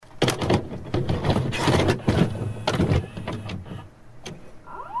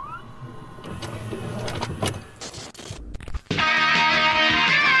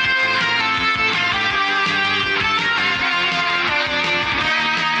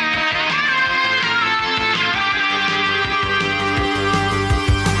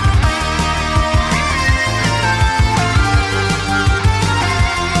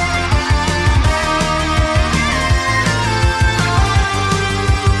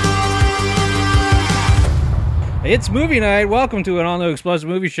It's movie night. Welcome to an all-new Explosive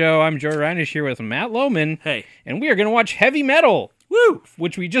Movie Show. I'm Joe Reinish here with Matt Lohman. Hey. And we are going to watch Heavy Metal. Woo!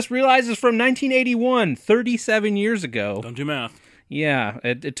 Which we just realized is from 1981, 37 years ago. Don't do math. Yeah,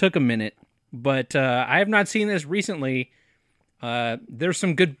 it took a minute. But I have not seen this recently. There's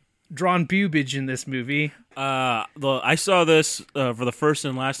some good drawn pubage in this movie. I saw this for the first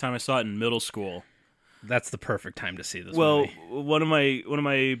and last time I saw it in middle school. That's the perfect time to see this movie. Well, one of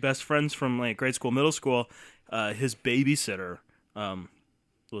my best friends from like grade school, middle school, his babysitter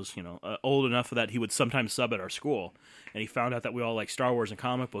was old enough that he would sometimes sub at our school, and he found out that we all like Star Wars and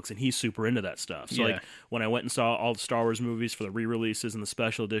comic books, and he's super into that stuff. So like when I went and saw all the Star Wars movies for the re-releases and the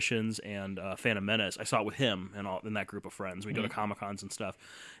special editions and Phantom Menace, I saw it with him and all in that group of friends. We go to Comic-Cons and stuff,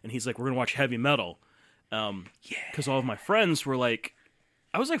 and he's like, "We're gonna watch Heavy Metal," because all of my friends were like,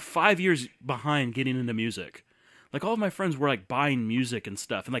 I was like 5 years behind getting into music. Like, all of my friends were, like, buying music and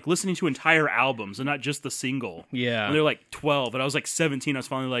stuff and, like, listening to entire albums and not just the single. Yeah. And they're, like, 12. And I was, like, 17. I was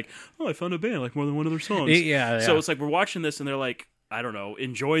finally like, oh, I found a band. I like more than one of their songs. Yeah. So it's like, we're watching this and they're, like, I don't know,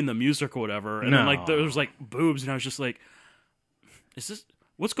 enjoying the music or whatever. And then, like, there's, like, boobs. And I was just like,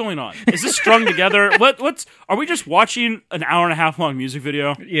 what's going on? Is this strung together? Are we just watching an hour and a half long music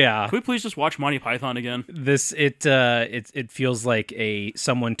video? Yeah. Can we please just watch Monty Python again? It feels like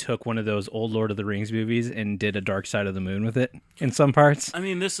someone took one of those old Lord of the Rings movies and did a Dark Side of the Moon with it in some parts. I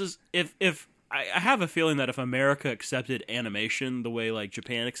mean, this is if I have a feeling that if America accepted animation the way like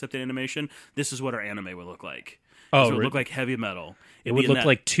Japan accepted animation, this is what our anime would look like. Oh, it would look like Heavy Metal. It would look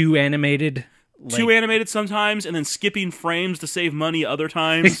like too animated. Too animated sometimes, and then skipping frames to save money other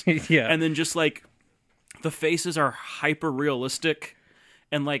times. Yeah. And then just like the faces are hyper realistic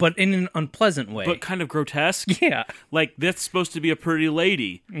and like, but in an unpleasant way, but kind of grotesque. Yeah. Like that's supposed to be a pretty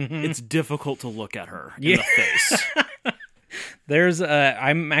lady. Mm-hmm. It's difficult to look at her in the face.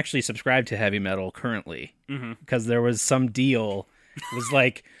 I'm actually subscribed to Heavy Metal currently because there was some deal. It was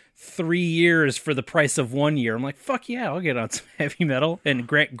like 3 years for the price of 1 year. I'm like, fuck yeah, I'll get on some Heavy Metal. And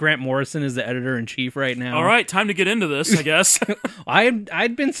Grant Morrison is the editor-in-chief right now. All right, time to get into this, I guess.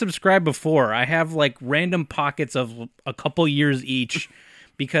 I'd been subscribed before. I have like random pockets of a couple years each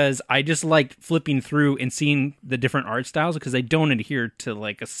because I just like flipping through and seeing the different art styles because they don't adhere to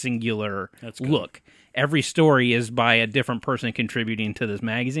like a singular look. Every story is by a different person contributing to this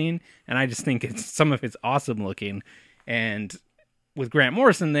magazine, and I just think some of it's awesome looking. And with Grant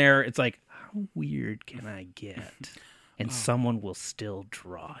Morrison there, it's like, how weird can I get? And someone will still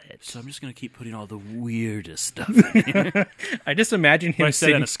draw it. So I'm just going to keep putting all the weirdest stuff in here. I just imagine him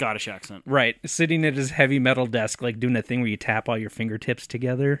sitting in a Scottish accent. Right, sitting at his Heavy Metal desk, like doing that thing where you tap all your fingertips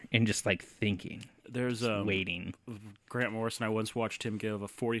together and just like thinking. There's waiting. Grant Morrison, I once watched him give a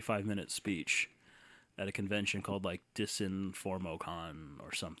 45-minute speech at a convention called like Disinformocon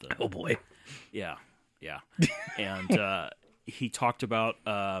or something. Oh boy. Yeah. And he talked about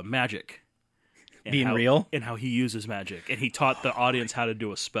magic. Being real? And how he uses magic. And he taught the audience how to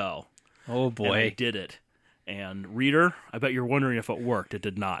do a spell. Oh, boy. And I did it. And reader, I bet you're wondering if it worked. It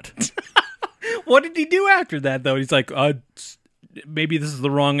did not. What did he do after that, though? He's like, maybe this is the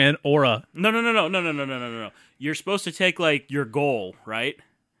wrong aura. No. You're supposed to take, like, your goal, right?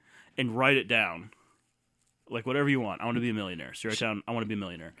 And write it down. Like, whatever you want. I want to be a millionaire. So you write down, I want to be a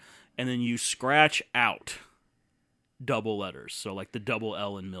millionaire. And then you scratch out double letters. So, like, the double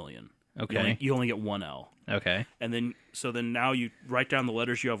L in million. Okay. You only get one L. Okay. And then, now you write down the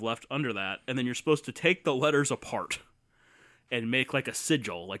letters you have left under that, and then you're supposed to take the letters apart and make like a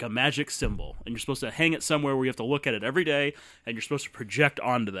sigil, like a magic symbol. And you're supposed to hang it somewhere where you have to look at it every day, and you're supposed to project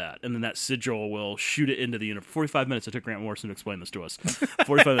onto that. And then that sigil will shoot it into the universe. 45 minutes, it took Grant Morrison to explain this to us.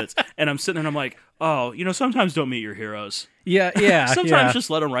 45 minutes. And I'm sitting there and I'm like, oh, sometimes don't meet your heroes. Yeah. Sometimes just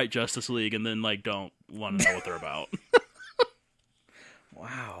let them write Justice League and then like don't want to know what they're about.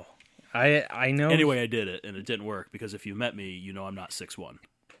 Wow. I know. Anyway, I did it, and it didn't work, because if you met me, you know I'm not 6'1".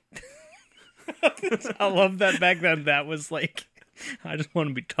 I love that back then that was like, I just want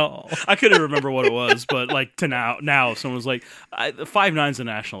to be tall. I couldn't remember what it was, but like to now someone was like, 5'9" is the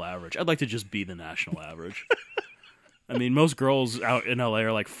national average. I'd like to just be the national average. I mean, most girls out in LA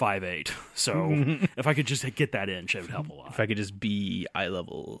are like 5'8", so if I could just get that inch, it would help a lot. If I could just be eye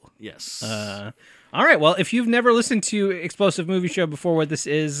level. Yes. All right, well, if you've never listened to Explosive Movie Show before, what this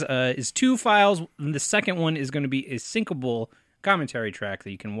is two files. And the second one is going to be a syncable commentary track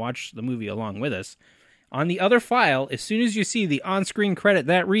that you can watch the movie along with us. On the other file, as soon as you see the on-screen credit,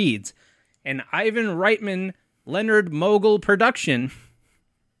 that reads, an Ivan Reitman Leonard Mogul production,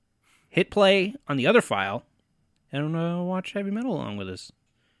 hit play on the other file, and watch Heavy Metal along with us.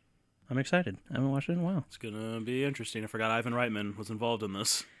 I'm excited. I haven't watched it in a while. It's going to be interesting. I forgot Ivan Reitman was involved in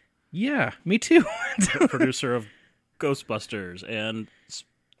this. Yeah, me too. Producer of Ghostbusters and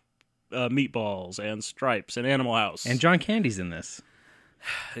Meatballs and Stripes and Animal House. And John Candy's in this.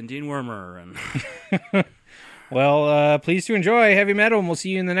 And Dean Wormer. And Well, please to enjoy Heavy Metal, and we'll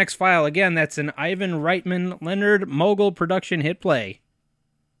see you in the next file. Again, that's an Ivan Reitman, Leonard Mogul production hit play.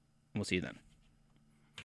 We'll see you then.